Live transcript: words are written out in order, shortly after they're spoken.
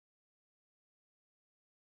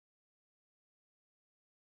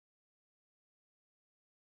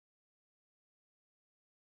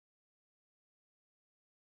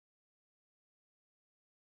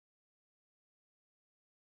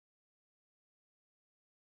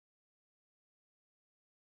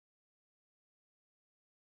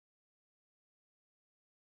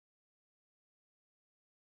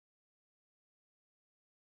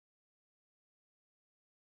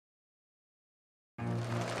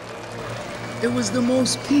It was the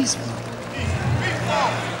most peaceful,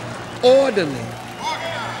 orderly,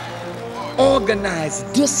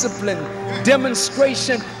 organized, disciplined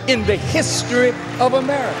demonstration in the history of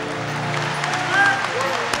America.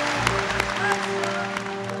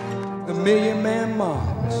 The Million Man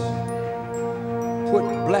March put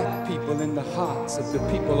black people in the hearts of the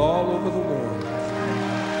people all over the world.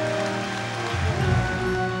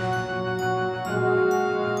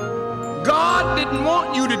 God didn't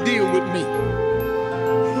want you to deal with me.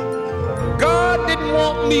 God didn't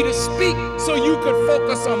want me to speak so you could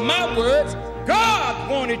focus on my words. God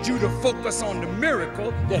wanted you to focus on the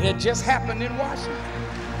miracle that had just happened in Washington.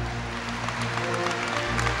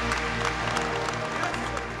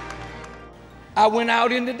 I went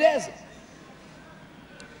out in the desert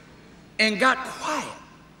and got quiet.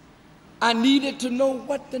 I needed to know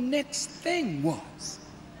what the next thing was.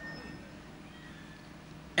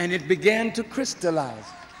 And it began to crystallize.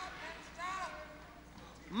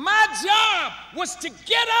 My job was to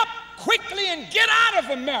get up quickly and get out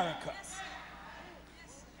of America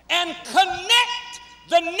and connect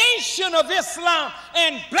the nation of Islam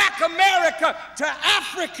and black America to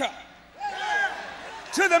Africa,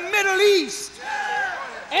 to the Middle East,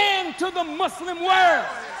 and to the Muslim world.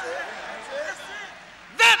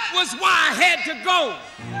 That was why I had to go.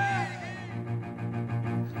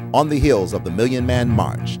 On the heels of the Million Man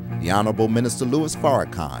March, the Honorable Minister Louis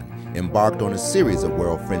Farrakhan embarked on a series of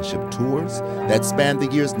World Friendship Tours that spanned the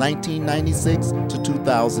years 1996 to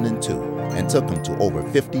 2002 and took him to over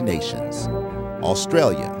 50 nations.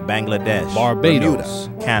 Australia, Bangladesh, Barbados,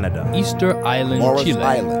 Bermuda, Canada, Easter Island, Morris Chile,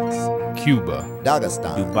 Islands, Cuba,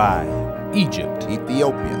 Dagestan, Dubai, Egypt,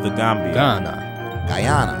 Ethiopia, the Gambia, Ghana,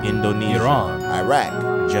 Guyana, Indonesia, Iran,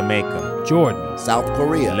 Iraq, Jamaica, Jordan, South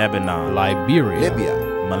Korea, Lebanon, Liberia, Libya,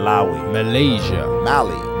 Malawi, Malaysia,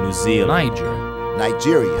 Mali, New Zealand, Niger,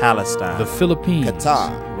 Nigeria, Palestine, the Philippines,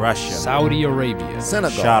 Qatar, Russia, Saudi Arabia,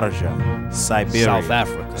 Senegal, Sharjah, Siberia, South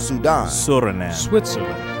Africa, Sudan, Suriname,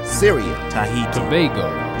 Switzerland, Syria, Tahiti, Tobago,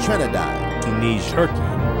 Trinidad, Tunisia, Turkey,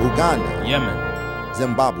 Uganda, Yemen.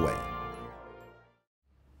 Zimbabwe.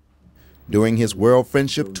 During his World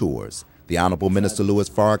Friendship Tours, the Honorable Minister Louis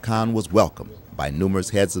Farrakhan was welcomed by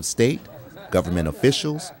numerous heads of state, government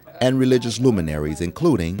officials, and religious luminaries,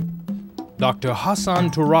 including Dr. Hassan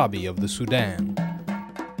Turabi of the Sudan,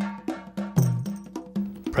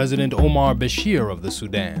 President Omar Bashir of the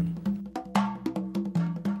Sudan,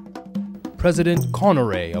 President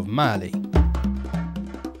Conore of Mali,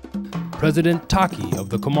 President Taki of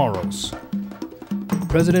the Comoros,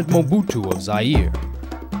 President Mobutu of Zaire,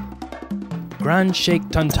 Grand Sheikh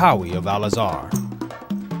Tantawi of Al-Azhar,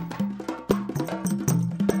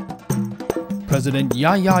 President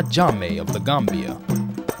Yahya Jammeh of the Gambia,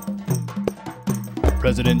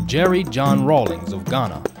 President Jerry John Rawlings of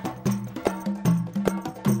Ghana,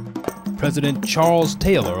 President Charles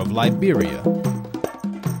Taylor of Liberia,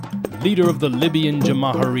 leader of the Libyan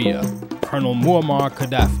Jamahiriya, Colonel Muammar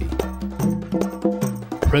Gaddafi,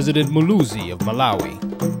 President Muluzi of Malawi,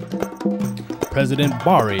 President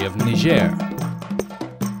Bari of Niger,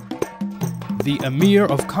 the Emir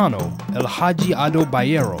of Kano, El Haji Ado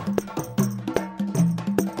Bayero,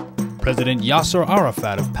 President Yasser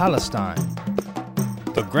Arafat of Palestine,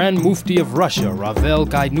 the Grand Mufti of Russia, Ravel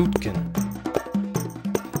Gainutkin,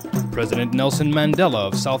 President Nelson Mandela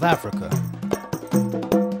of South Africa,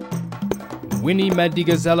 Winnie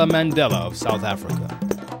Madikizela Mandela of South Africa,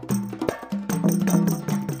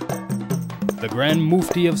 the Grand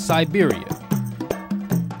Mufti of Siberia,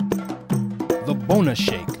 the Bona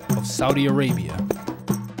Sheikh of Saudi Arabia,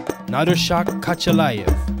 Nader Shah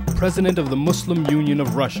Kachalayev, President of the Muslim Union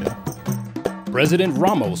of Russia, President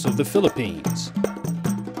Ramos of the Philippines,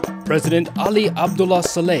 President Ali Abdullah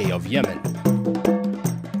Saleh of Yemen,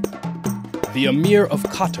 the Emir of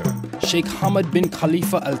Qatar, Sheikh Hamad bin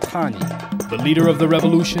Khalifa Al Thani, the leader of the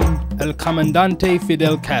revolution, El Comandante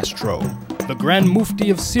Fidel Castro, the Grand Mufti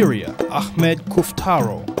of Syria, Ahmed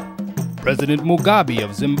Kuftaro, President Mugabe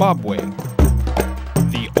of Zimbabwe,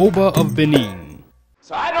 the Oba of Benin.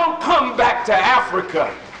 So I don't come back to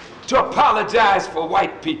Africa to apologize for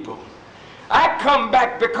white people. I come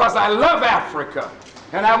back because I love Africa,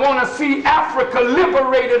 and I want to see Africa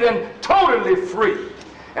liberated and totally free.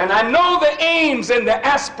 And I know the aims and the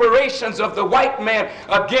aspirations of the white man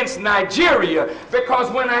against Nigeria, because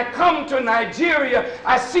when I come to Nigeria,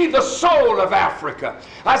 I see the soul of Africa.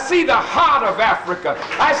 I see the heart of Africa.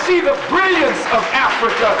 I see the brilliance of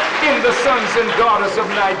Africa in the sons and daughters of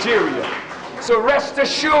Nigeria. So rest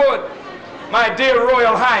assured, my dear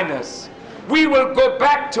Royal Highness, we will go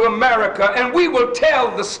back to America and we will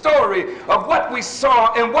tell the story of what we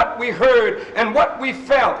saw and what we heard and what we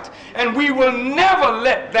felt. And we will never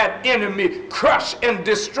let that enemy crush and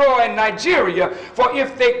destroy Nigeria. For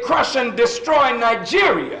if they crush and destroy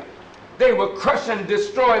Nigeria, they will crush and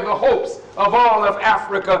destroy the hopes of all of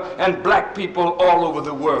Africa and black people all over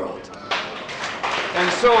the world.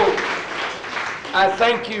 And so I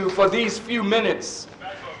thank you for these few minutes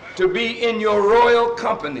to be in your royal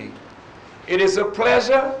company. It is a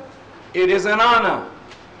pleasure, it is an honor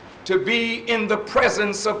to be in the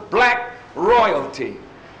presence of black royalty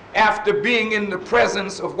after being in the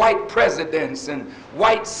presence of white presidents and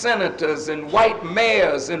white senators and white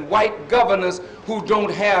mayors and white governors who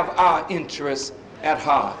don't have our interests at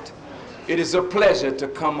heart. It is a pleasure to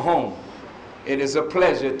come home. It is a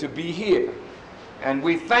pleasure to be here. And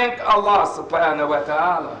we thank Allah subhanahu wa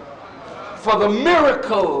ta'ala for the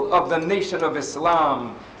miracle of the Nation of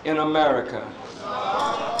Islam in America.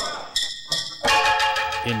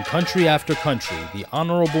 In country after country, the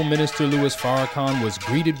Honorable Minister Louis Farrakhan was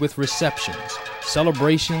greeted with receptions,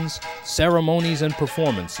 celebrations, ceremonies, and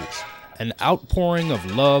performances, an outpouring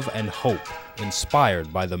of love and hope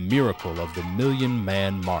inspired by the miracle of the Million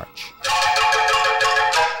Man March.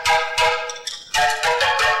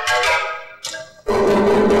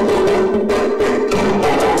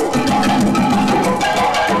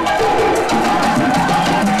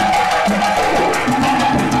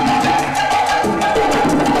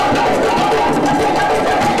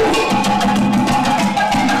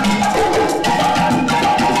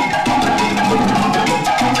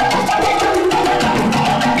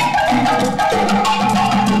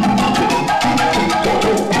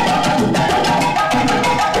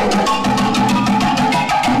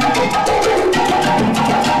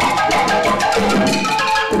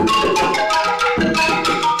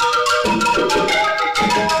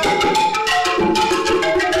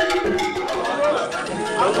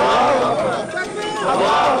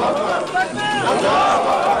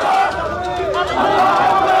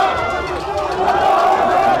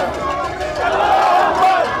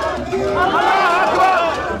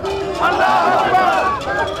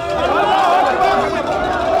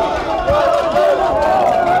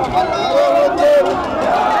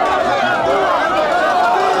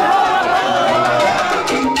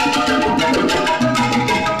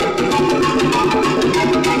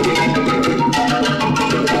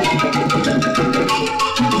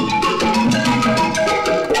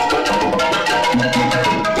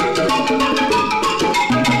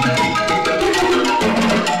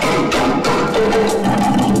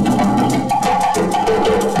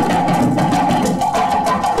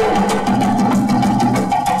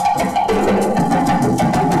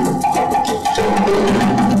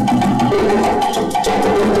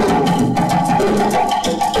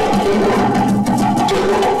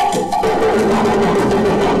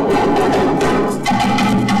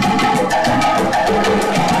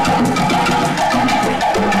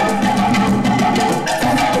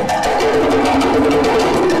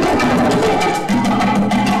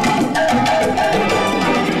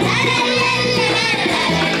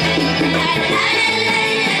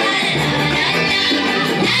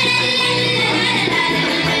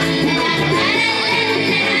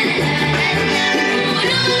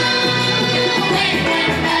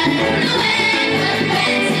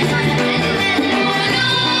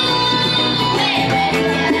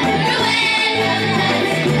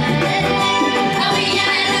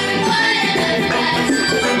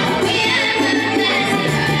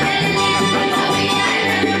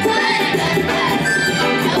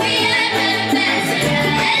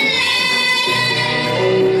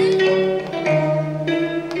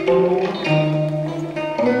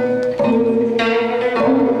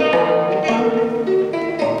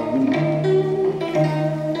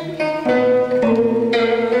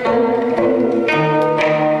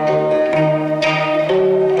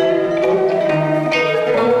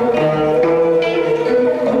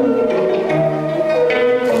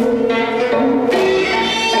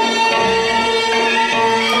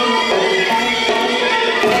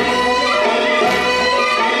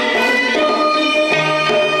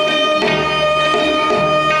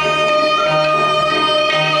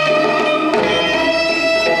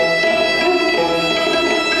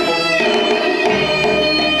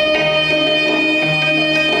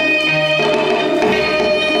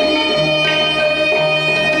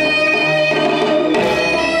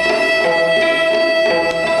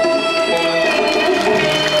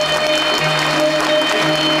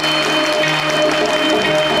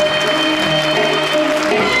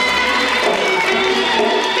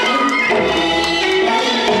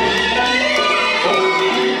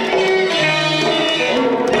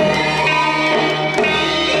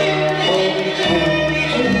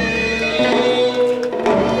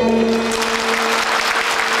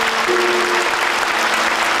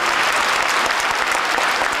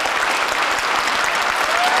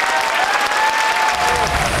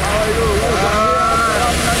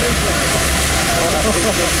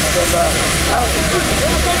 Glad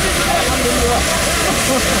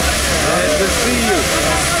to see you.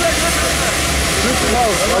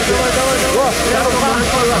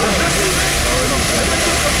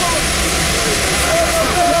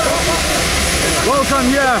 Welcome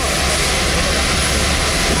here.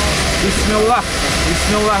 Bismillah.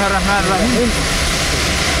 Bismillahirrahmanirrahim.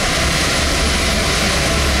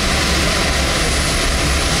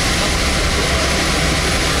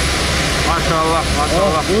 MashaAllah,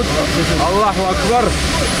 MashaAllah. Allahu Akbar.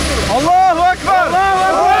 Allahu Akbar.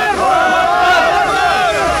 Allahu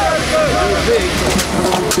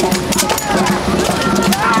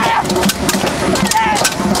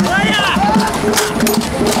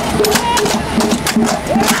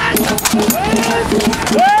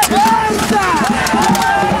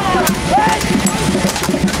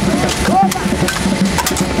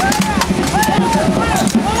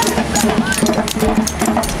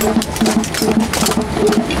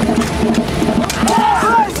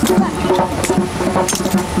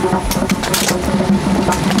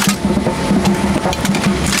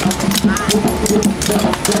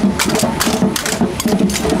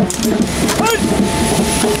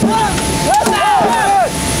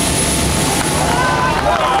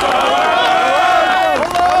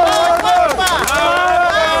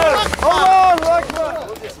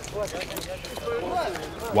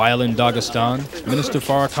While in Dagestan, Minister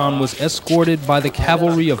Farrakhan was escorted by the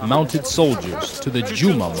cavalry of mounted soldiers to the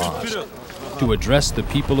Juma Mosque to address the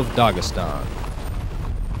people of Dagestan.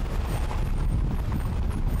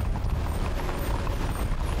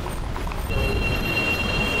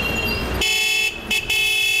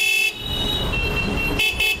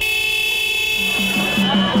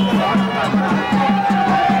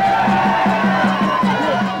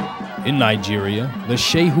 In Nigeria, the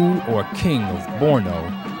Shehu or King of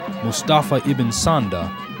Borno, Mustafa ibn Sanda,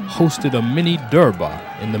 hosted a mini Durbar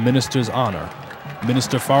in the minister's honor.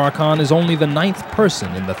 Minister Farrakhan is only the 9th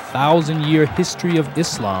person in the 1,000-year history of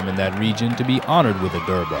Islam in that region to be honored with a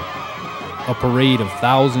Durbar. A parade of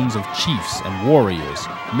thousands of chiefs and warriors,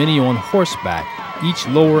 many on horseback, each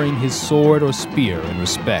lowering his sword or spear in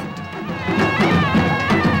respect.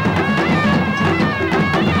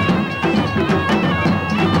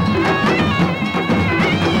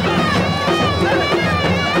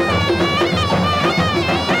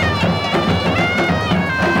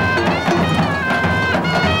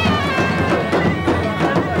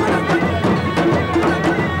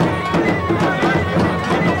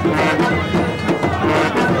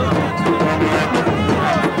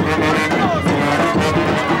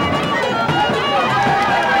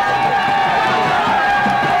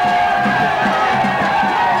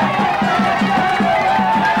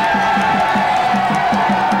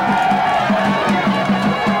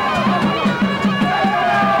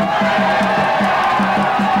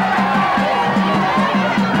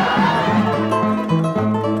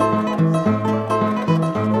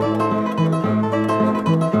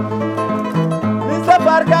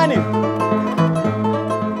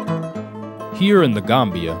 Here in the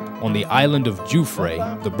Gambia, on the island of Jufre,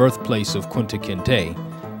 the birthplace of Kunta Kinte,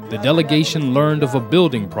 the delegation learned of a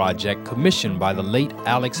building project commissioned by the late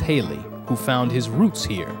Alex Haley, who found his roots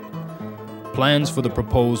here. Plans for the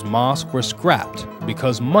proposed mosque were scrapped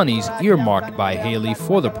because monies earmarked by Haley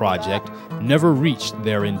for the project never reached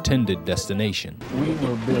their intended destination. We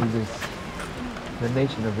will build this, the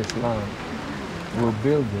nation of Islam will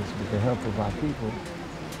build this with the help of our people,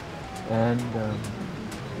 and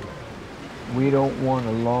we don't want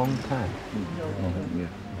a long time. You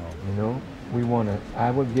know, we want to,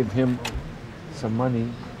 I will give him some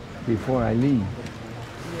money before I leave.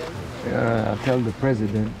 I'll tell the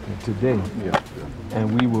president today,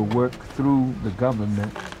 and we will work through the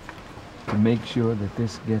government to make sure that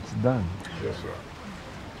this gets done. Yes, sir.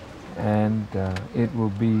 And it will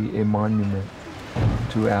be a monument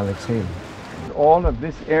to Alex Haley. All of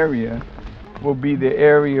this area will be the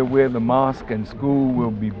area where the mosque and school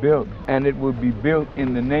will be built, and it will be built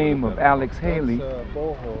in the name of Alex Haley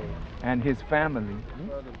and his family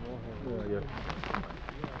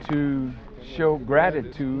to show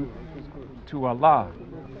gratitude to Allah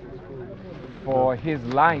for his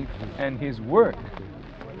life and his work,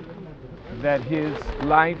 that his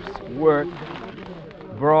life's work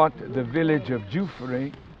brought the village of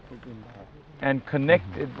Jufre and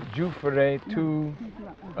connected Jufre to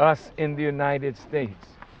us in the United States.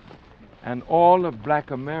 And all of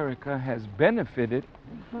Black America has benefited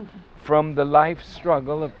from the life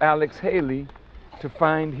struggle of Alex Haley to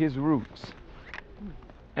find his roots.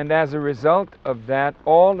 And as a result of that,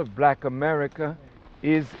 all of Black America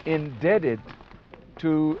is indebted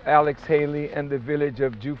to Alex Haley and the village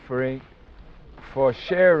of Jufre for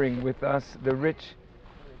sharing with us the rich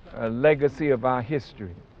legacy of our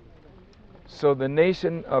history. So the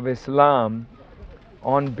Nation of Islam,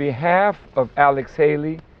 on behalf of Alex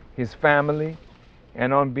Haley, his family,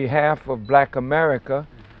 and on behalf of Black America,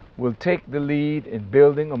 will take the lead in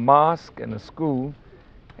building a mosque and a school,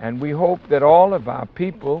 and we hope that all of our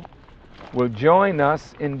people will join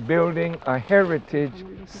us in building a heritage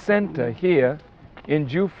center here in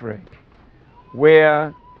Jufre,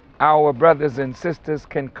 where our brothers and sisters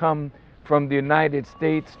can come from the United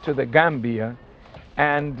States to the Gambia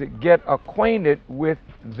and get acquainted with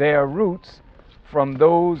their roots from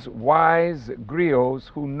those wise griots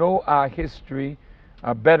who know our history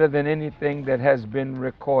better than anything that has been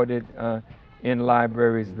recorded in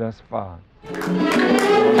libraries thus far.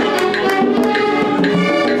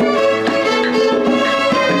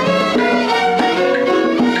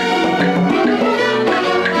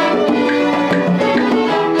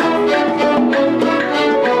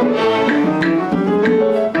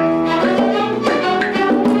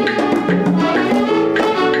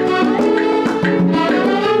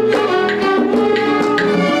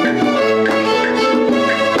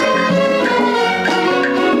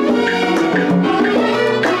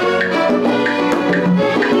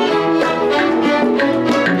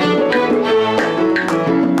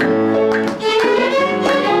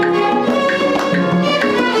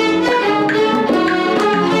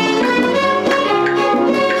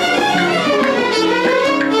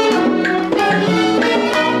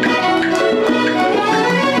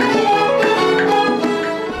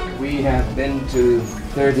 To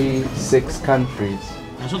 36 countries.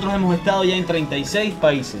 Nosotros hemos estado ya en 36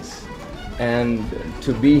 países. And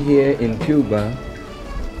to be here in Cuba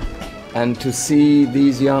and to see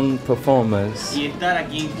these young performers Y estar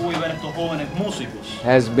aquí en Cuba y ver a estos jóvenes músicos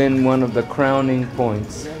has been one of the crowning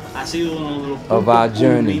points ha sido uno de los of our puntos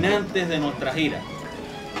journey. culminantes de nuestra gira.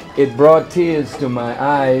 It brought tears to my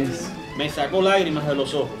eyes Me sacó lágrimas de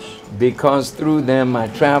los ojos. because through them I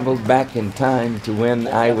traveled back in time to when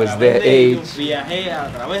I was A través their de ellos, age. viajé a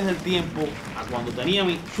través del tiempo a cuando tenía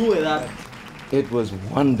su edad, It was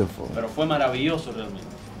wonderful. pero fue maravilloso realmente.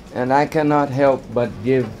 And I cannot help but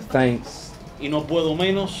give thanks Y no puedo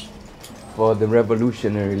menos for the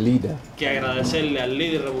revolutionary leader que agradecerle al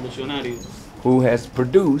líder revolucionario who has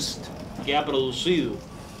produced que ha producido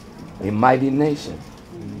a mighty nation.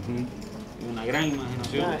 una gran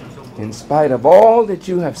imaginación, In spite of all that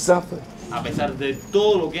you have suffered a pesar de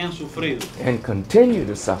todo lo que han sufrido and continue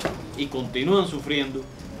to suffer, y continúan sufriendo,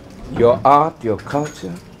 your art, your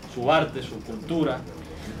culture, su arte, su cultura,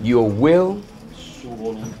 your will, su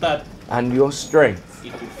voluntad and your strength y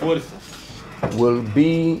tus fuerzas will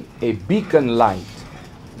be a beacon light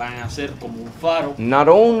van a ser como un faro, not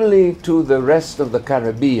only to the rest of the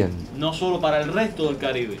Caribbean, no solo para el resto del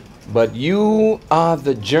Caribe, but you are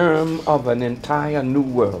the germ of an entire new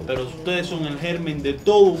world. pero ustedes son el germen de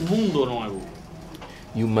todo un mundo nuevo.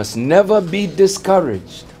 You must never be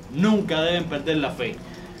discouraged, Nunca deben perder la fe.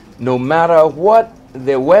 no matter what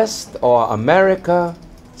the West or America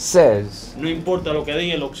says. No importa lo que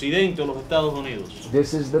diga el Occidente o los Estados Unidos.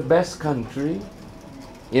 This is the best country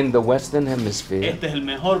in the Western Hemisphere, Este es el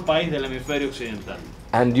mejor país del hemisferio occidental.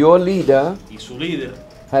 and your leader Y su líder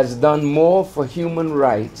has done more for human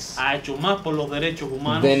rights ha hecho más por los derechos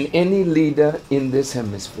humanos than any leader in this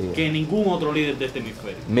hemisphere. que ningún otro líder de este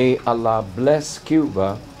hemisferio. May Allah bless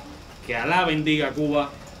Cuba Que Alá bendiga a Cuba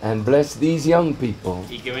and bless these young people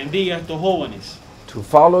y que bendiga a estos jóvenes to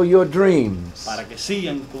follow your dreams. para que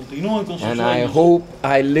sigan, continúen con sus And I sueños. hope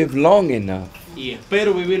I live long enough Y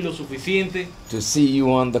espero vivir lo suficiente to see you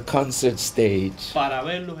on the concert stage. para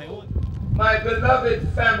verlos en hoy. My beloved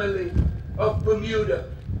family of Bermuda,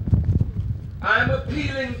 I'm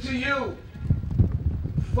appealing to you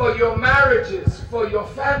for your marriages, for your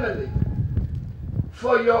family,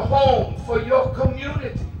 for your home, for your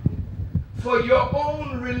community, for your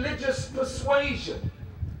own religious persuasion.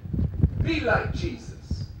 Be like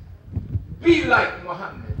Jesus. Be like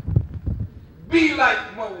Muhammad. Be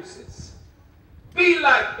like Moses. Be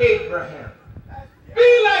like Abraham.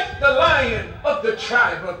 Be like the Lion of the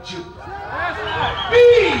tribe of Judah.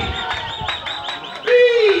 Be.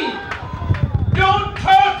 Don't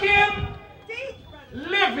talk him,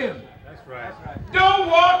 live him. That's right. Don't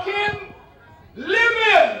walk him, live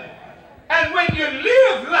him. And when you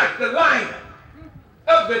live like the Lion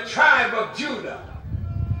of the tribe of Judah,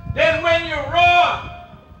 then when you roar,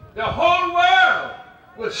 the whole world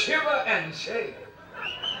will shiver and shake.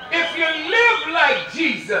 If you live like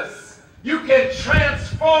Jesus, you can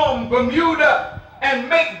transform Bermuda and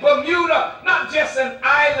make Bermuda not just an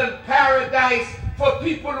island paradise for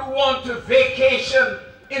people who want to vacation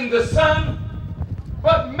in the sun,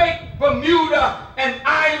 but make Bermuda an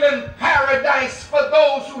island paradise for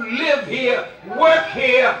those who live here, work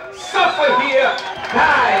here, suffer here,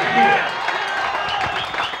 die here.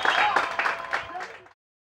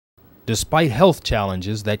 Despite health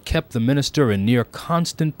challenges that kept the minister in near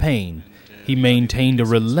constant pain, he maintained a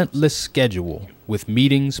relentless schedule with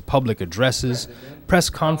meetings, public addresses, press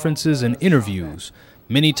conferences, and interviews,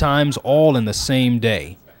 many times all in the same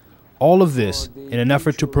day. All of this in an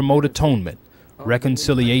effort to promote atonement,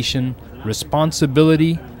 reconciliation,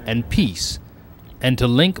 responsibility, and peace, and to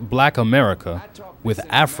link Black America with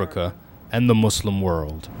Africa and the Muslim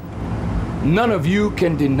world. None of you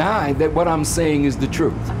can deny that what I'm saying is the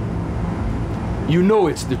truth. You know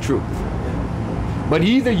it's the truth. But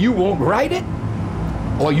either you won't write it,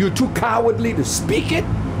 or you're too cowardly to speak it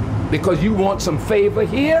because you want some favor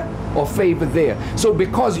here or favor there. So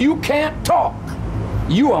because you can't talk,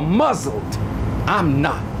 you are muzzled. I'm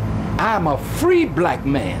not. I'm a free black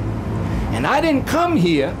man. And I didn't come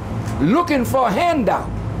here looking for a handout.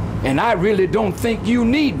 And I really don't think you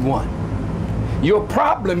need one. Your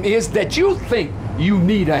problem is that you think you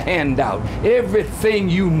need a handout. Everything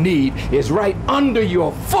you need is right under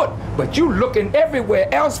your foot, but you're looking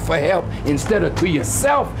everywhere else for help instead of to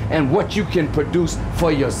yourself and what you can produce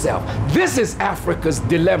for yourself. This is Africa's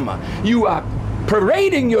dilemma. You are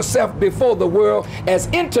parading yourself before the world as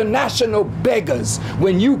international beggars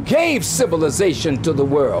when you gave civilization to the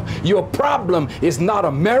world. Your problem is not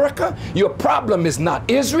America. Your problem is not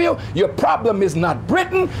Israel. Your problem is not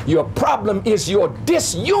Britain. Your problem is your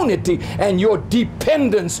disunity and your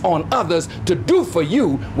dependence on others to do for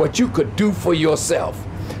you what you could do for yourself.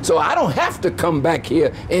 So I don't have to come back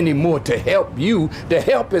here anymore to help you. The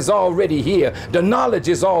help is already here. The knowledge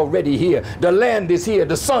is already here. The land is here.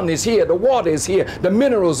 The sun is here. The water is here. The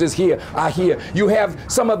minerals are here. You have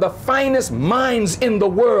some of the finest minds in the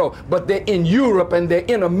world, but they're in Europe and they're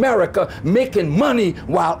in America making money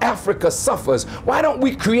while Africa suffers. Why don't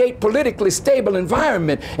we create politically stable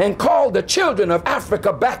environment and call the children of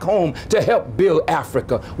Africa back home to help build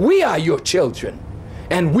Africa? We are your children.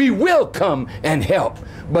 And we will come and help.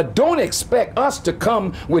 But don't expect us to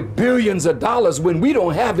come with billions of dollars when we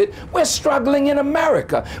don't have it. We're struggling in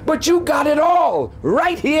America. But you got it all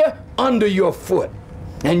right here under your foot.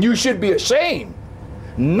 And you should be ashamed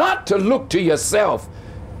not to look to yourself,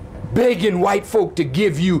 begging white folk to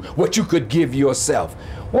give you what you could give yourself.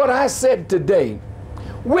 What I said today,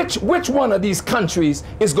 which one of these countries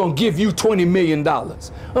is going to give you $20 million?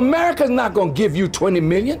 America's not going to give you $20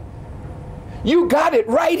 million. You got it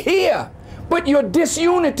right here, but your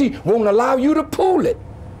disunity won't allow you to pool it.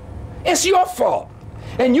 It's your fault,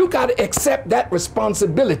 and you got to accept that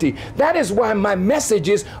responsibility. That is why my message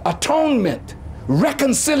is atonement,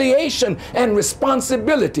 reconciliation, and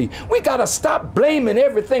responsibility. We got to stop blaming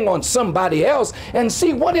everything on somebody else and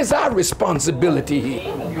see what is our responsibility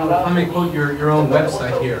here. Let me quote your own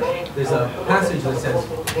website here. There's a passage that says,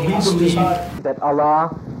 "We believe that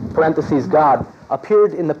Allah, parentheses God,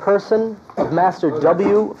 appeared in the person of Master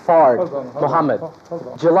W. Fard Muhammad,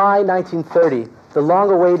 July 1930, the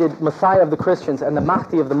long-awaited Messiah of the Christians and the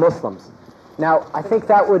Mahdi of the Muslims." Now, I think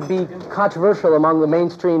that would be controversial among the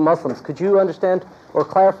mainstream Muslims. Could you understand or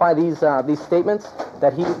clarify these statements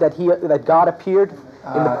that God appeared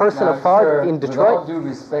in the person of Fard in Detroit? With all due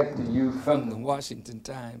respect to you from the Washington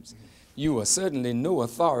Times, you are certainly no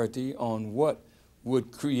authority on what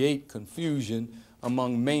would create confusion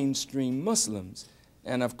among mainstream Muslims.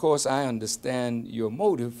 And of course, I understand your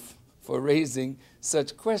motive for raising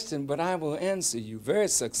such question, but I will answer you very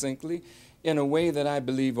succinctly in a way that I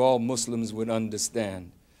believe all Muslims would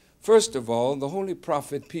understand. First of all, the Holy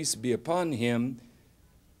Prophet, peace be upon him,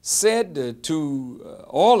 said to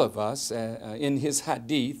all of us in his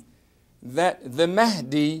hadith that the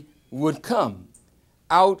Mahdi would come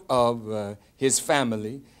out of his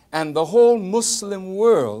family, and the whole Muslim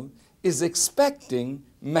world is expecting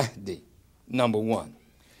Mahdi, number one.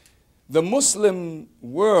 The Muslim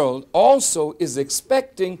world also is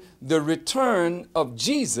expecting the return of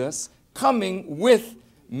Jesus coming with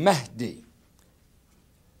Mahdi.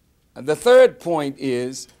 The third point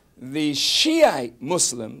is the Shiite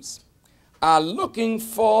Muslims are looking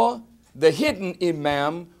for the hidden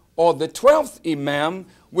Imam or the 12th Imam,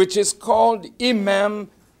 which is called Imam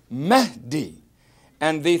Mahdi.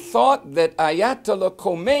 And they thought that Ayatollah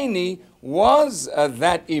Khomeini was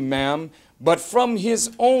that Imam, but from his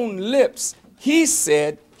own lips, he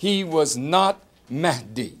said he was not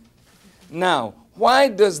Mahdi. Now, why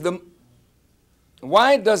does the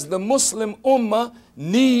Muslim Ummah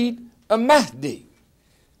need a Mahdi?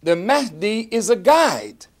 The Mahdi is a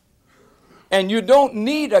guide. And you don't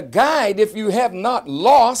need a guide if you have not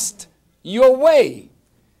lost your way.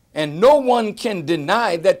 And no one can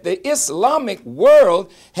deny that the Islamic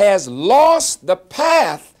world has lost the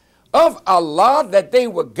path of Allah that they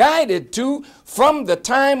were guided to from the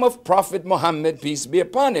time of Prophet Muhammad, peace be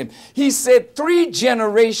upon him. He said 3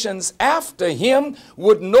 generations after him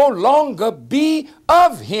would no longer be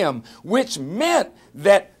of him, which meant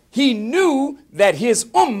that he knew that his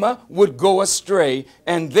ummah would go astray,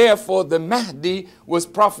 and therefore the Mahdi was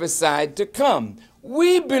prophesied to come.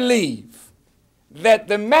 We believe that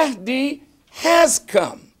the Mahdi has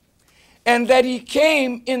come, and that he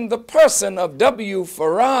came in the person of W.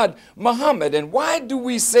 Farad Muhammad. And why do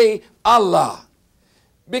we say Allah?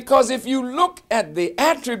 Because if you look at the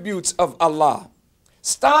attributes of Allah,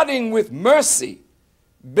 starting with mercy,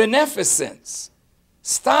 beneficence,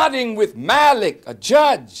 starting with Malik, a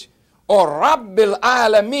judge, or Rabbil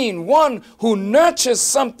Alameen, one who nurtures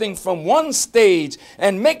something from one stage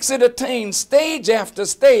and makes it attain stage after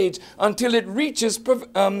stage until it reaches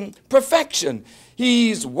perfection.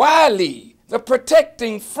 He's Wali, the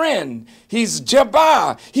protecting friend. He's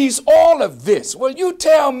Jabbar. He's all of this. Well, you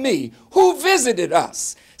tell me, who visited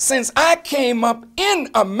us since I came up in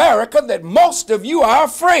America that most of you are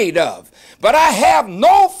afraid of? But I have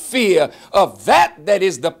no fear of that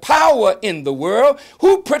is the power in the world.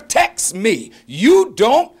 Who protects me? You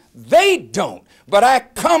don't, they don't. But I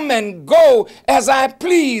come and go as I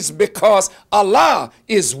please because Allah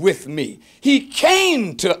is with me. He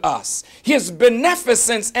came to us. His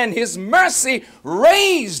beneficence and his mercy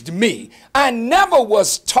raised me. I never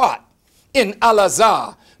was taught in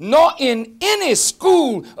Al-Azhar, nor in any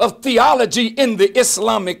school of theology in the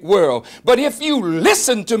Islamic world. But if you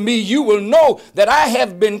listen to me, you will know that I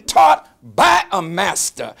have been taught by a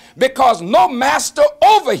master, because no master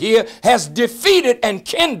over here has defeated and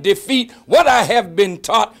can defeat what I have been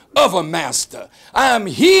taught of a master. I am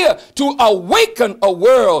here to awaken a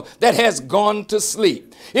world that has gone to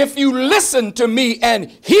sleep. If you listen to me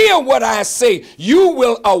and hear what I say, you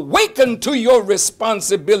will awaken to your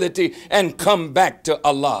responsibility and come back to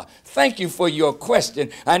Allah. Thank you for your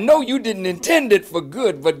question. I know you didn't intend it for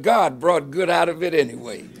good, but God brought good out of it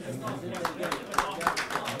anyway.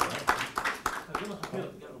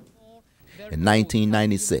 In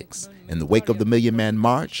 1996, in the wake of the Million Man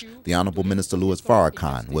March, the Honorable Minister Louis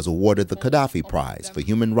Farrakhan was awarded the Gaddafi Prize for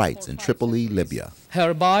Human Rights in Tripoli, Libya.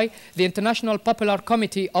 Hereby, the International Popular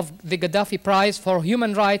Committee of the Gaddafi Prize for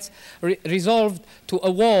Human Rights resolved to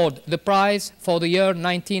award the prize for the year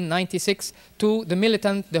 1996 to the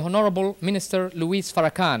militant, the Honorable Minister Louis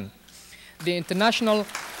Farrakhan. The International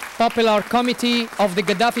Popular Committee of the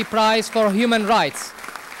Gaddafi Prize for Human Rights.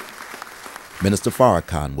 Minister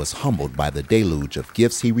Farrakhan was humbled by the deluge of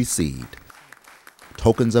gifts he received,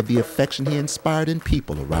 tokens of the affection he inspired in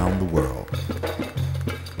people around the world.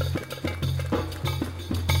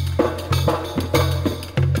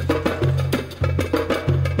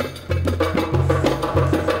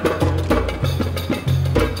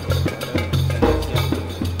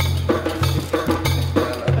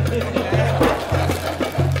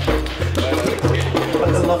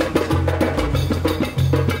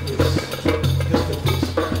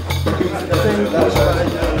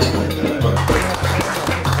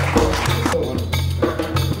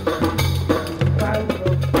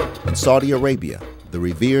 In Saudi Arabia, the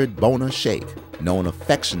revered Bona Sheikh, known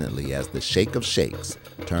affectionately as the Sheikh of Sheikhs,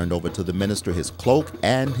 turned over to the minister his cloak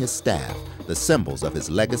and his staff, the symbols of his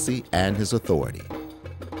legacy and his authority.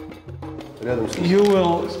 You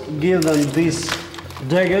will give them these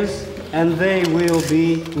daggers, and they will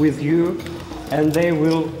be with you, and they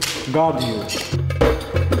will guard you.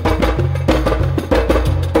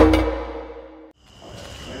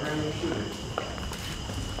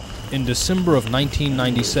 In December of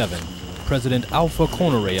 1997, President Alpha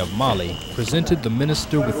Conde of Mali presented the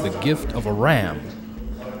minister with the gift of a ram.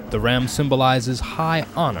 The ram symbolizes high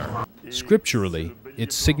honor. Scripturally,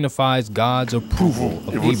 it signifies God's approval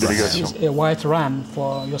of Abraham. It's a white ram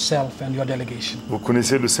for yourself and your delegation. Vous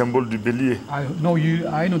connaissez le symbole du bélier. I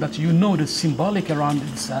know that you know the symbolic around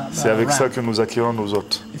this C'est avec ram. ça que nous accueillons nos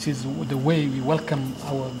hôtes. This is the way we welcome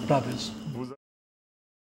our brothers.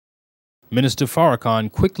 Minister Farrakhan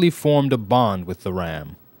quickly formed a bond with the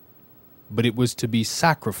ram, but it was to be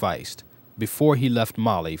sacrificed before he left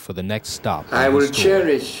Mali for the next stop. I will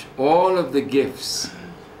cherish all of the gifts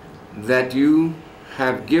that you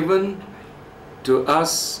have given to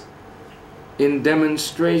us in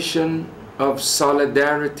demonstration of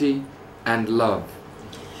solidarity and love.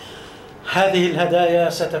 هذه الهدايا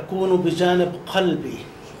ستكون بجانب قلبي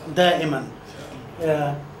دائما،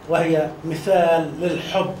 وهي مثال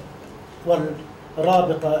للحب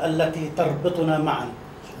والرابطة التي تربطنا معا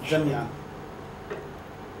جميعا.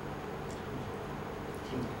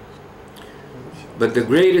 But the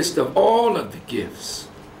greatest of all of the gifts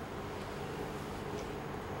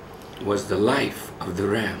was the life of the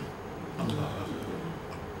ram.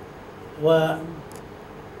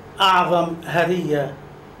 وأعظم هدية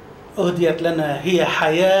أهديت لنا هي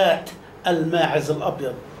حياة الماعز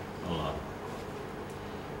الأبيض.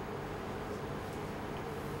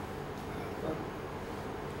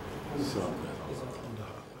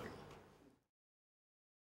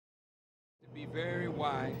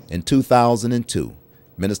 In 2002,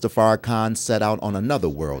 Minister Farrakhan set out on another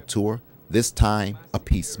world tour, this time a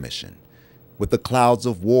peace mission. With the clouds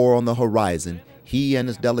of war on the horizon, he and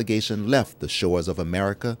his delegation left the shores of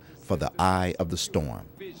America for the eye of the storm,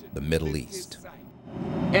 the Middle East.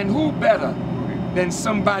 And who better than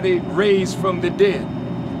somebody raised from the dead,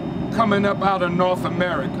 coming up out of North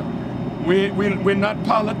America? We're not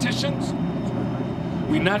politicians.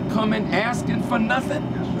 We're not coming asking for nothing,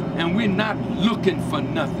 and we're not looking for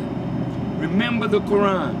nothing. Remember the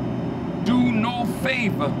Quran. Do no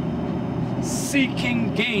favor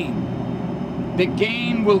seeking gain. The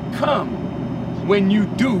gain will come when you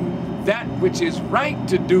do that which is right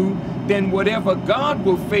to do. Then whatever God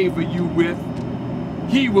will favor you with,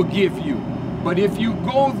 he will give you. But if you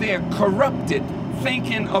go there corrupted,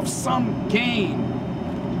 thinking of some gain,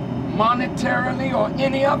 monetarily or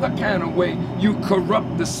any other kind of way, you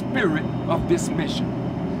corrupt the spirit of this mission.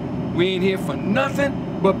 We ain't here for nothing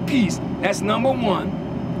but peace. That's number one.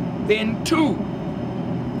 Then two,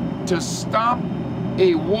 to stop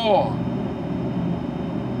a war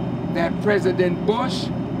that President Bush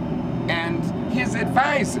and his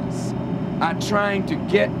advisors are trying to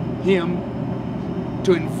get him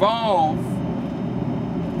to involve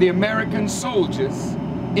the American soldiers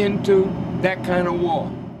into that kind of war.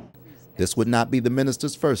 This would not be the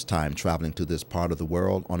minister's first time traveling to this part of the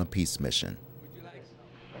world on a peace mission.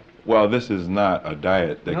 Well, this is not a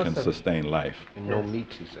diet that can sustain life. No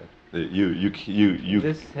meat, he said.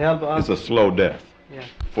 It's a slow death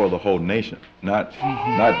for the whole nation, not just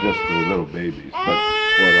the little babies, but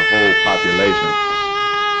for the whole population.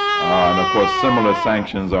 And of course, similar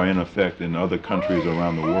sanctions are in effect in other countries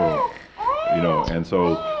around the world, you know. And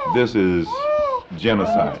so this is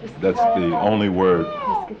genocide. That's the only word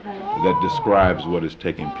that describes what is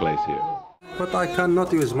taking place here. But I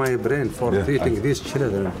cannot use my brain for treating these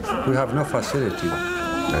children. We have no facility.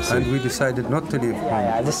 And we decided not to leave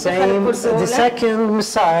home. The second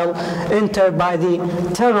missile entered by the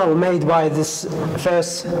tunnel made by this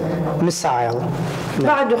first missile.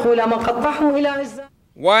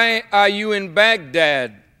 Why are you in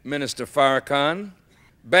Baghdad, Minister Farrakhan?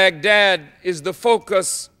 Baghdad is the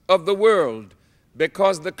focus of the world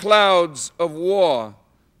because the clouds of war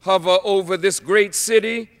hover over this great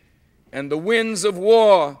city, and the winds of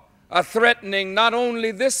war are threatening not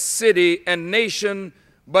only this city and nation,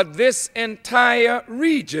 but this entire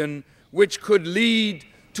region, which could lead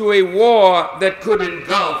to a war that could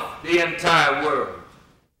engulf the entire world.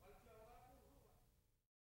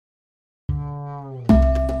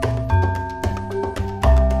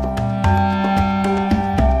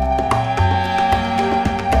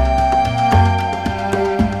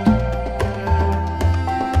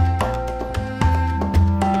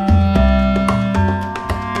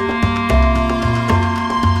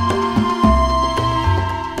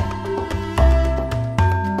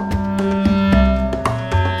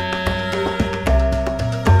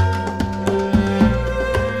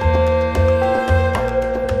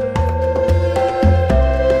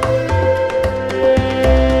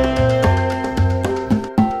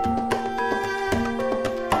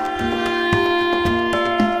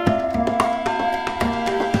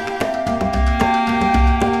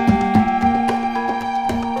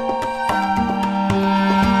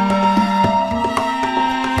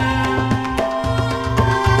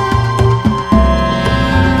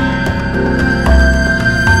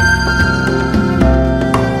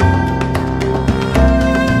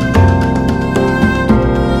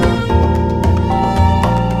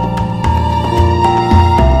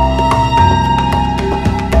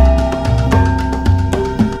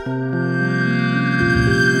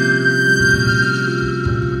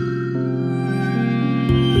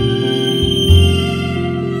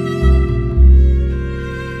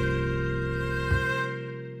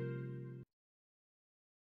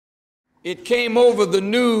 It came over the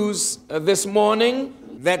news this morning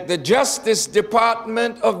that the Justice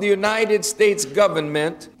Department of the United States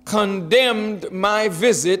government condemned my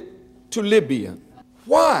visit to Libya.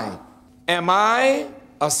 Why? Am I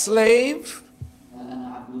a slave?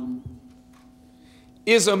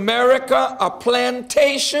 Is America a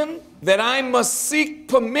plantation that I must seek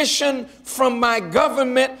permission from my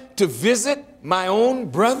government to visit my own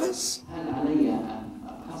brothers?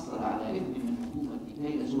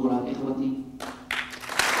 إخوتي.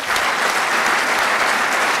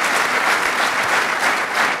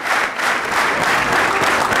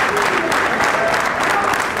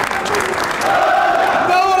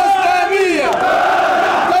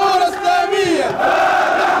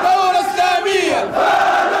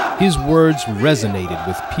 His words resonated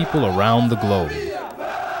with people around the globe.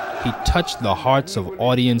 He touched the hearts of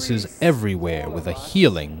audiences everywhere with a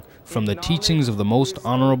healing from the teachings of the Most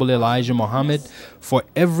Honorable Elijah Muhammad for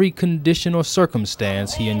every condition or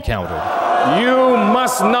circumstance he encountered. You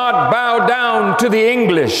must not bow down to the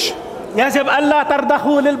English. يجب ألا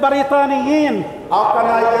ترضخوا للبريطانيين.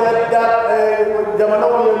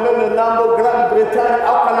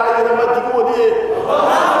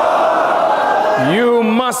 You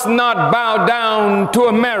must not bow down to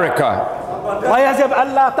America. ويجب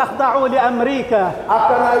ألا تخضعوا لأمريكا.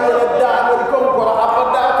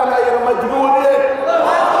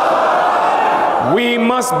 We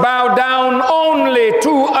must bow down only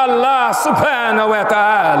to Allah subhanahu wa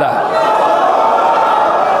ta'ala.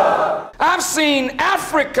 I've seen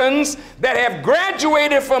Africans that have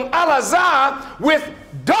graduated from Al-Azhar with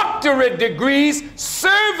doctorate degrees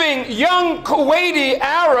serving young Kuwaiti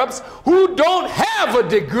Arabs who don't have a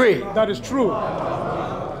degree. That is true.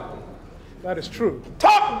 That is true.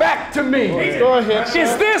 Talk back to me. Go ahead, sir.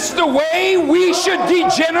 Is this the way we should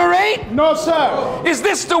degenerate? No, sir. Is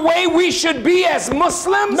this the way we should be as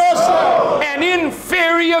Muslims? No, sir. An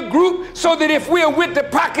inferior group so that if we're with the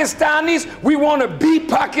Pakistanis, we want to be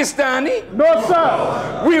Pakistani? No,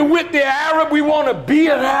 sir. We're with the Arab, we want to be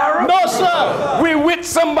an Arab? No, sir. We're with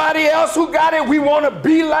somebody else who got it, we want to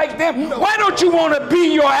be like them? No. Why don't you want to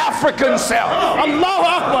be your African self? Allahu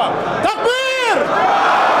Akbar. Takbir!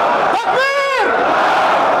 Takbir!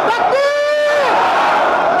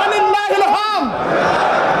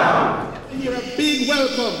 Here a big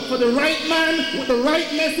welcome for the right man with the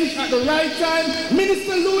right message at the right time,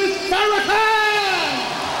 Minister Louis Farrakhan.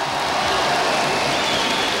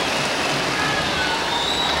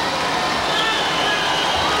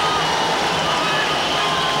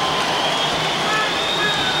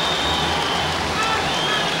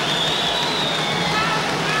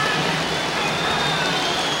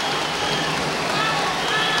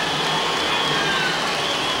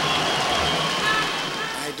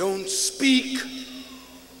 Don't speak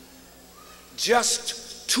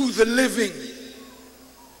just to the living.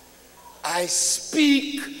 I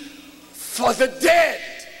speak for the dead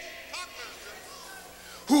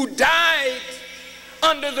who died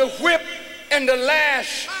under the whip and the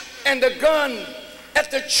lash and the gun, at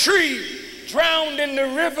the tree, drowned in the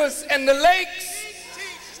rivers and the lakes.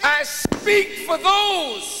 I speak for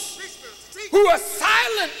those who are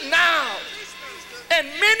silent now. And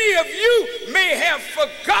many of you may have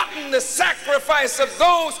forgotten the sacrifice of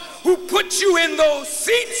those who put you in those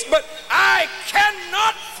seats, but I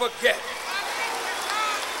cannot forget.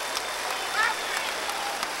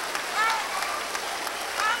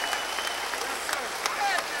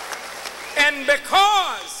 And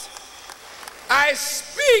because I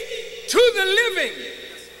speak to the living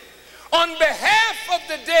on behalf of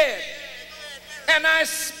the dead, and I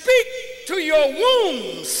speak to your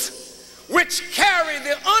wombs, which carry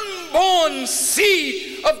the unborn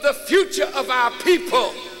seed of the future of our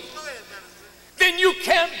people, then you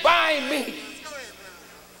can't buy me.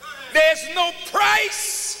 There's no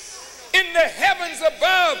price in the heavens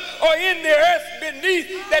above or in the earth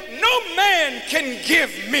beneath that no man can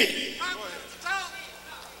give me.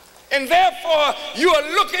 And therefore, you are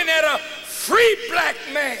looking at a free black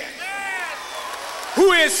man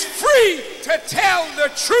who is free to tell the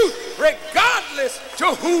truth regardless to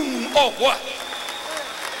whom or what.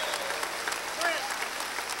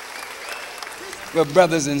 Well,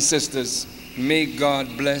 brothers and sisters, may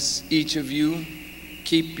God bless each of you,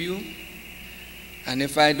 keep you, and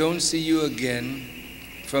if I don't see you again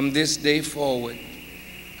from this day forward,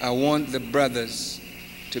 I want the brothers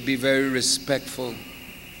to be very respectful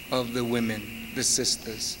of the women, the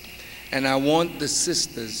sisters, and I want the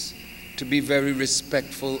sisters to be very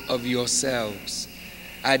respectful of yourselves.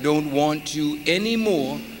 I don't want you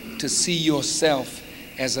anymore to see yourself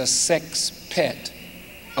as a sex pet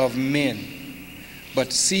of men,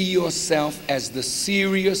 but see yourself as the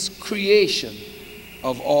serious creation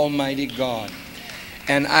of Almighty God.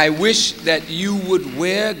 And I wish that you would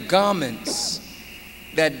wear garments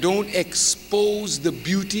that don't expose the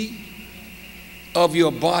beauty of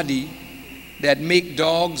your body, that make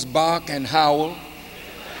dogs bark and howl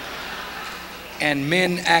and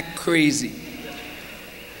men act crazy.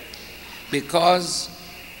 Because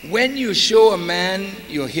when you show a man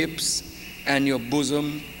your hips and your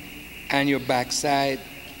bosom and your backside,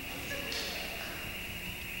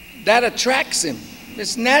 That attracts him.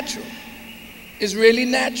 It's natural. It's really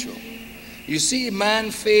natural. You see a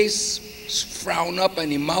man's face frown up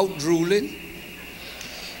and his mouth drooling.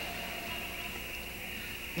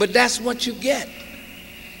 But that's what you get.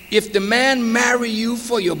 If the man marry you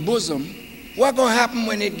for your bosom, what gonna happen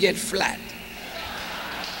when it get flat?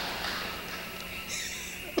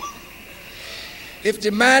 If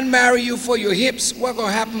the man marry you for your hips, what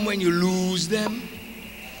gonna happen when you lose them?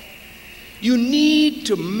 You need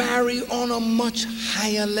to marry on a much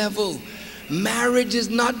higher level. Marriage is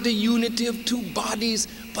not the unity of two bodies,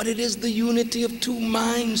 but it is the unity of two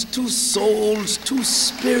minds, two souls, two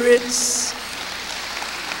spirits.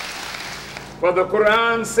 For the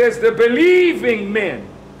Quran says the believing men,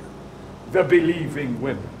 the believing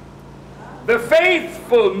women, the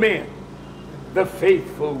faithful men, the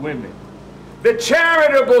faithful women, the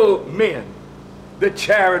charitable men, the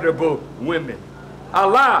charitable women.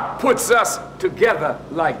 Allah puts us together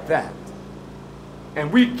like that.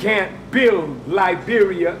 And we can't build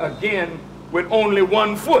Liberia again with only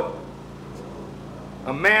one foot.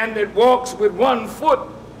 A man that walks with one foot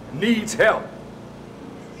needs help.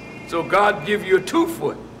 So God give you 2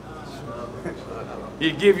 foot.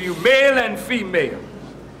 He give you male and female.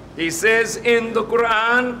 He says in the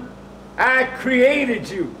Quran, I created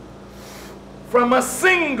you from a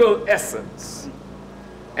single essence,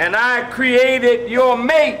 and I created your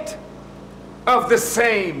mate of the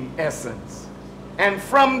same essence. And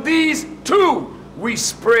from these 2 we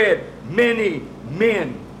spread many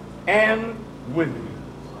men and women.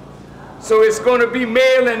 So it's going to be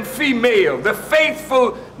male and female, the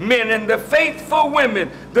faithful men and the faithful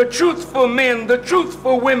women, the truthful men, the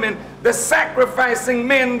truthful women, the sacrificing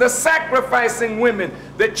men, the sacrificing women,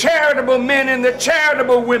 the charitable men and the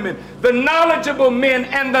charitable women, the knowledgeable men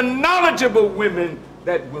and the knowledgeable women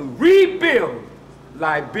that will rebuild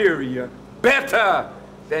Liberia better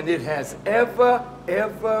than it has ever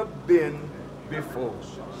been before.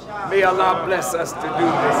 May Allah bless us to do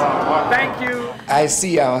this. Thank you. I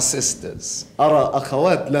see our sisters. أرى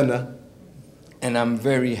أخوات لنا. And I'm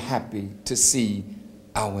very happy to see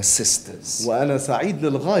our sisters. وأنا سعيد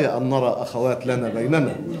للغاية أن نرى أخوات لنا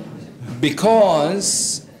بيننا.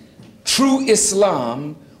 Because true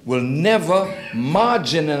Islam will never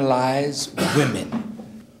marginalize women.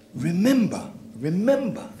 Remember.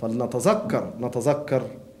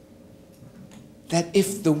 فلنتذكر that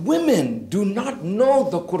if the women do not know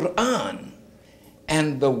the Quran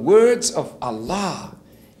and the words of Allah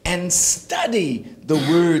and study the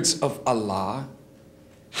words of Allah,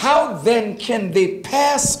 how then can they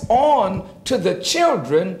pass on to the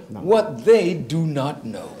children what they do not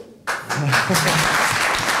know?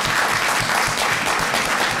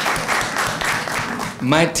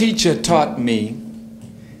 My teacher taught me,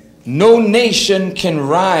 no nation can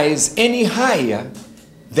rise any higher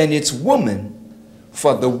than its woman,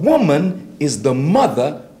 for the woman is the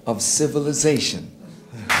mother of civilization.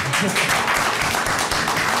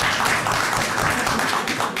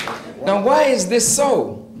 Now, why is this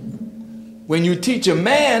so? When you teach a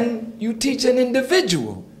man, you teach an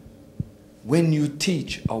individual. When you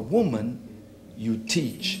teach a woman, you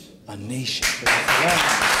teach a nation.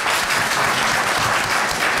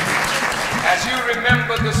 As you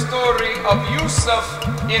remember the story of Yusuf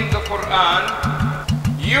in the Quran,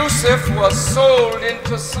 Yusuf was sold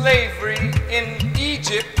into slavery in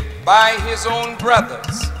Egypt by his own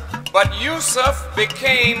brothers. But Yusuf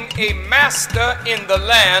became a master in the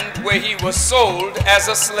land where he was sold as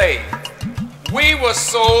a slave. We were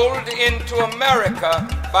sold into America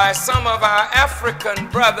by some of our African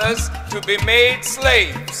brothers to be made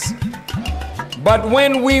slaves. But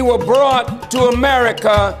when we were brought to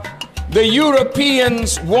America, the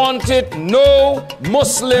Europeans wanted no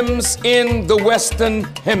Muslims in the Western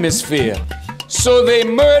Hemisphere. So they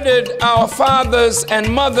murdered our fathers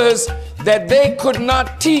and mothers that they could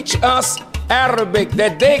not teach us Arabic,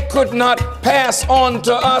 that they could not pass on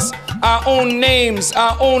to us our own names,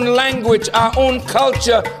 our own language, our own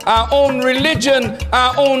culture, our own religion,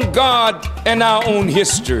 our own God, and our own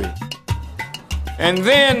history. And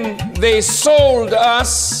then they sold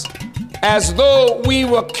us as though we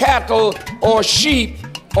were cattle or sheep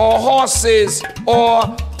or horses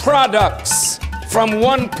or products from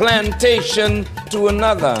one plantation to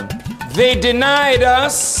another. They denied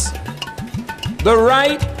us the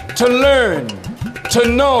right to learn, to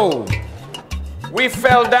know. We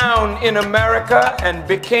fell down in America and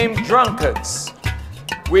became drunkards.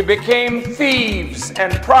 We became thieves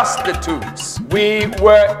and prostitutes. We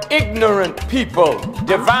were ignorant people,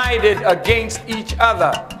 divided against each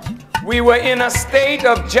other. We were in a state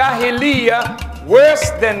of jahiliyyah worse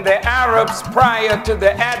than the Arabs prior to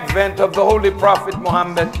the advent of the Holy Prophet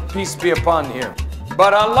Muhammad, peace be upon him.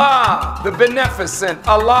 But Allah, the Beneficent,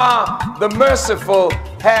 Allah, the Merciful,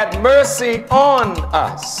 had mercy on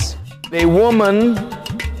us. A woman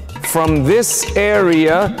from this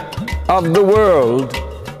area of the world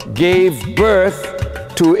gave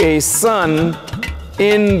birth to a son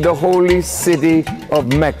in the holy city of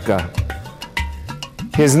Mecca.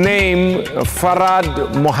 His name,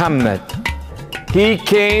 Farad Muhammad. He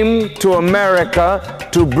came to America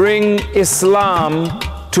to bring Islam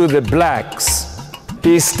to the blacks.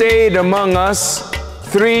 He stayed among us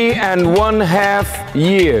 3.5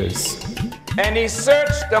 years. And he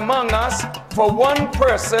searched among us for one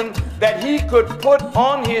person that he could put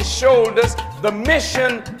on his shoulders the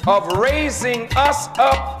mission of raising us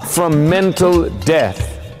up from mental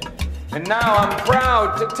death. And now I'm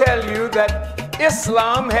proud to tell you that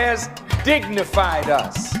Islam has dignified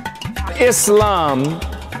us. Islam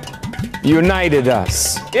united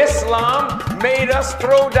us. Islam made us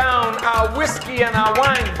throw down our whiskey and our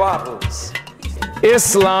wine bottles.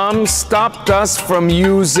 Islam stopped us from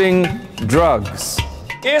using drugs.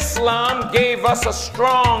 Islam gave us a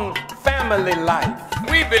strong family life.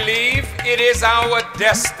 We believe it is our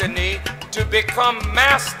destiny to become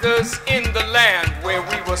masters in the land where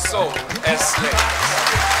we were sold as slaves.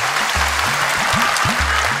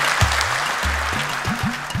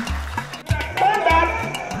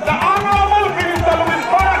 The Honorable Minister Louis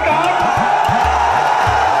Farrakhan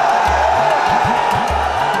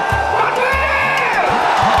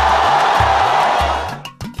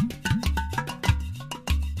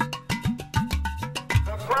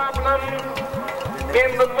in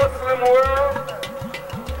the Muslim world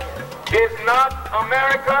is not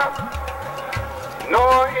America,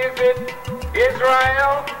 nor is it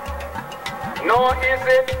Israel, nor is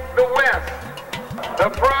it the West. The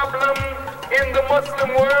problem in the Muslim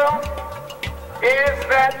world is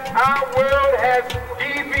that our world has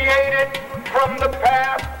deviated from the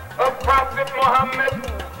path of Prophet Muhammad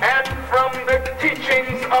and from the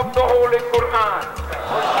teachings of the Holy Quran.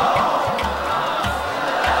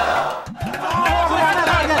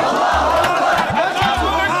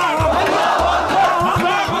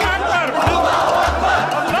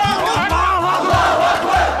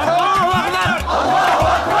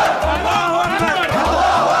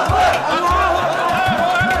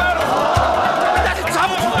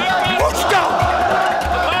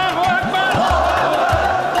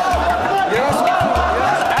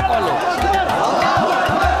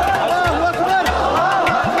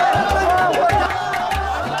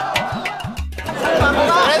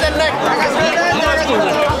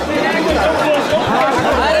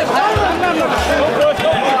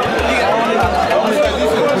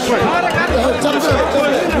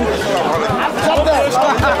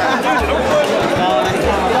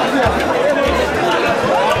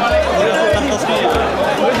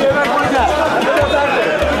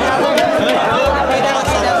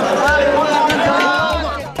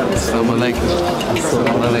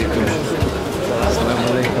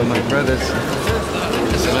 My brothers.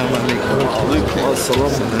 Assalamu alaikum.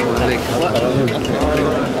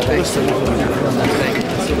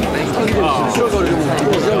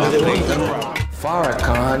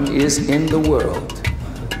 Farrakhan is in the world,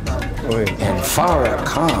 and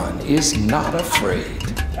Farrakhan is not afraid.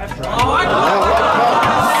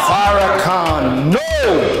 Farrakhan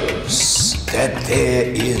knows that there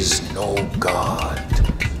is no God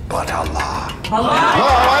but Allah.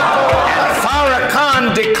 And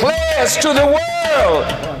Farrakhan declares to the world,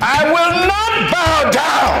 I will not bow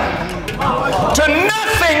down to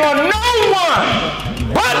nothing or no one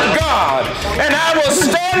but God. And I will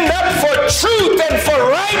stand up for truth and for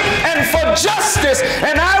right and for justice.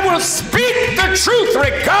 And I will speak the truth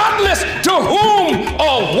regardless to whom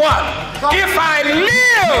or what. If I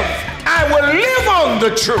live, I will live on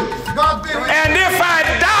the truth. And if I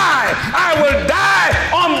die, I will die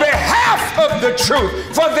on behalf of the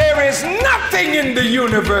truth. For there is nothing in the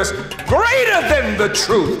universe greater than the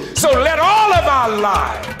truth. So let all of our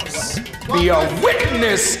lives be a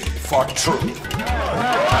witness for truth.